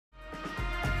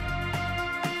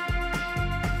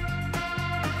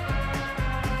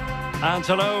And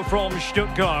hello from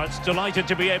Stuttgart. Delighted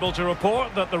to be able to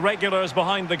report that the regulars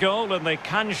behind the goal in the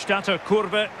Cannstatter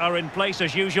Kurve are in place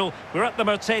as usual. We're at the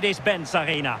Mercedes-Benz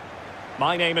Arena.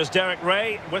 My name is Derek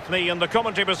Ray. With me in the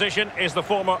commentary position is the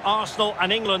former Arsenal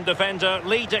and England defender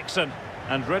Lee Dixon.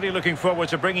 And really looking forward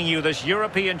to bringing you this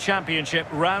European Championship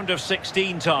round of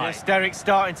 16 tie. Yes, Derek's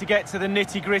starting to get to the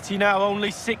nitty-gritty now. Only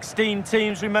 16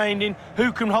 teams remaining.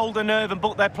 Who can hold the nerve and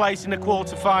book their place in the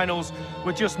quarter-finals?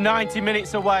 We're just 90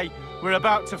 minutes away. We're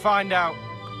about to find out.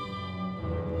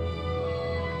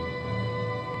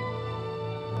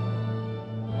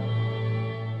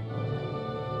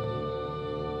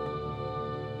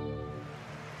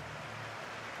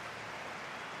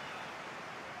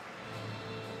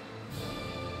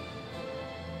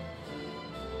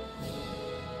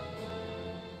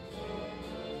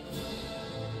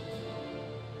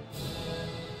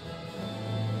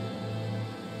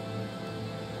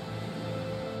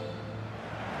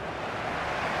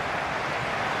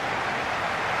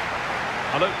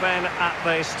 A look then at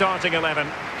the starting 11.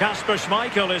 Kasper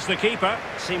Schmeichel is the keeper.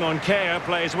 Simon Kjær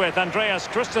plays with Andreas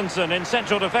Christensen in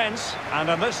central defence. And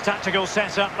in this tactical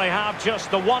setup, they have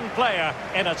just the one player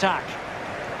in attack.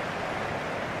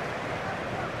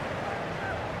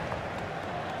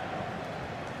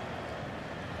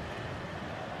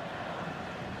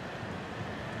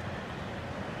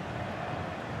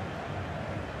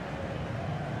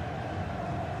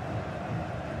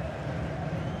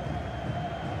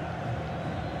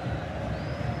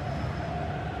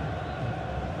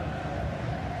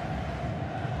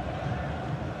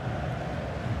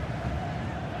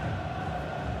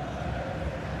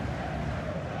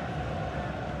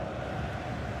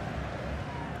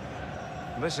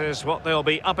 This is what they'll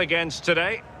be up against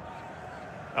today.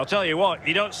 I'll tell you what,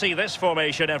 you don't see this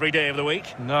formation every day of the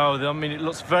week. No, I mean, it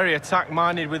looks very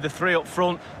attack-minded with the three up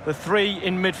front, the three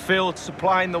in midfield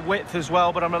supplying the width as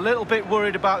well, but I'm a little bit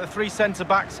worried about the three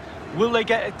centre-backs. Will they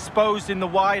get exposed in the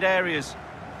wide areas?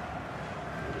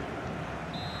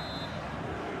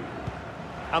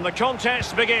 And the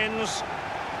contest begins.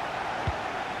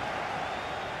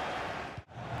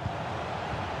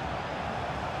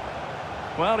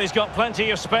 Well, he's got plenty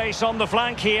of space on the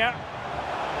flank here.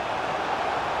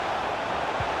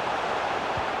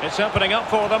 It's opening up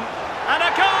for them. And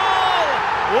a goal!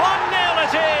 1-0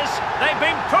 it is. They've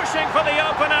been pushing for the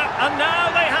opener, and now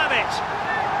they have it.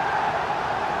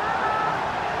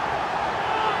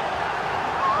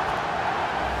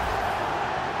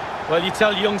 Well, you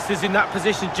tell youngsters in that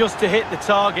position just to hit the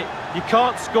target. You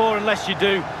can't score unless you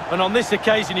do. And on this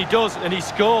occasion, he does, and he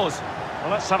scores. Well,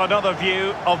 let's have another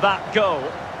view of that goal.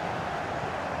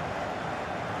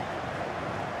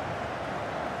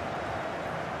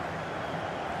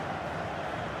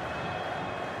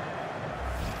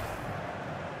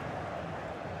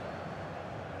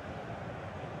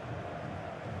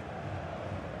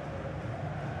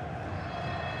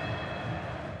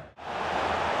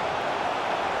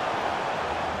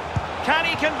 Can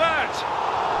he convert?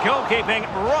 Goalkeeping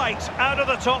right out of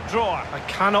the top drawer. I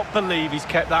cannot believe he's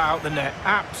kept that out the net.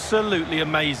 Absolutely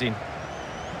amazing.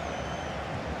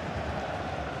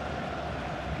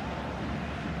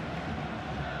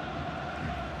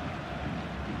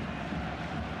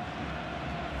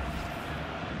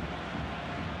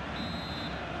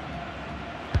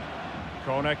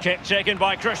 Corner kick taken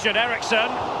by Christian Eriksen.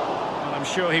 Well, I'm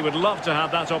sure he would love to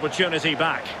have that opportunity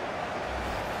back.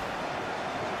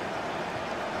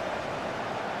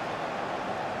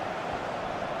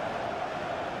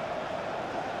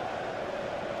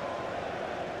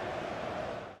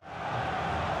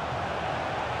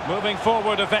 Moving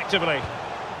forward effectively.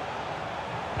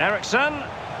 Eriksen.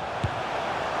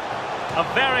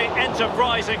 A very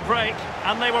enterprising break,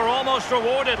 and they were almost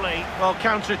rewarded, Lee. Well,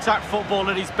 counter-attack football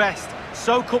at his best.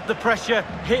 Soak up the pressure,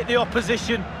 hit the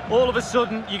opposition. All of a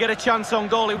sudden, you get a chance on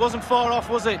goal. It wasn't far off,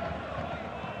 was it?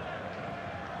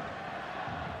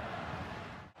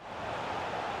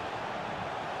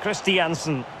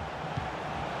 Christiansen.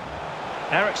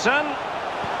 Eriksen.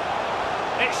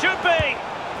 It should be.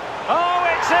 Oh,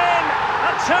 it's in!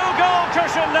 A two-goal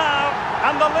cushion now,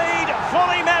 and the lead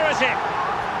fully merited.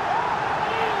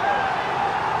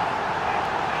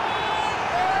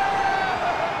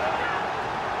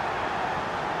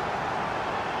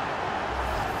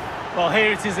 Well,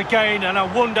 here it is again, and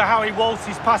I wonder how he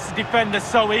waltzes past the defender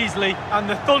so easily. And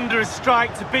the thunderous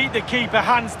strike to beat the keeper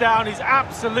hands down is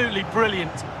absolutely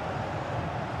brilliant.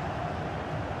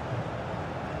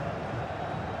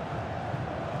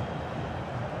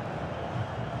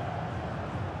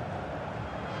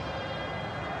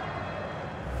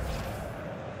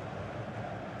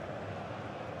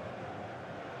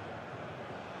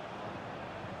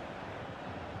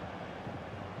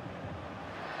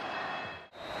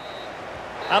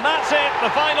 And that's it,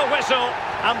 the final whistle,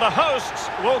 and the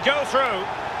hosts will go through.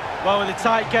 Well, with a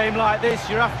tight game like this,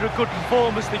 you're after a good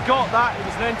performance. They got that. It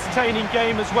was an entertaining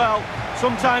game as well.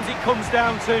 Sometimes it comes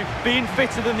down to being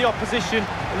fitter than the opposition,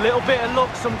 a little bit of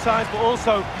luck sometimes, but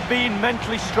also being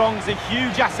mentally strong is a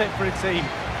huge asset for a team.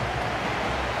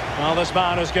 Well, this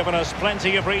man has given us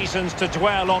plenty of reasons to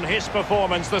dwell on his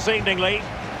performance this evening, Lee.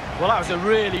 Well, that was a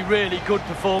really, really good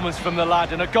performance from the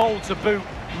lad, and a goal to boot.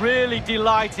 Really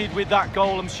delighted with that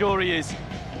goal, I'm sure he is.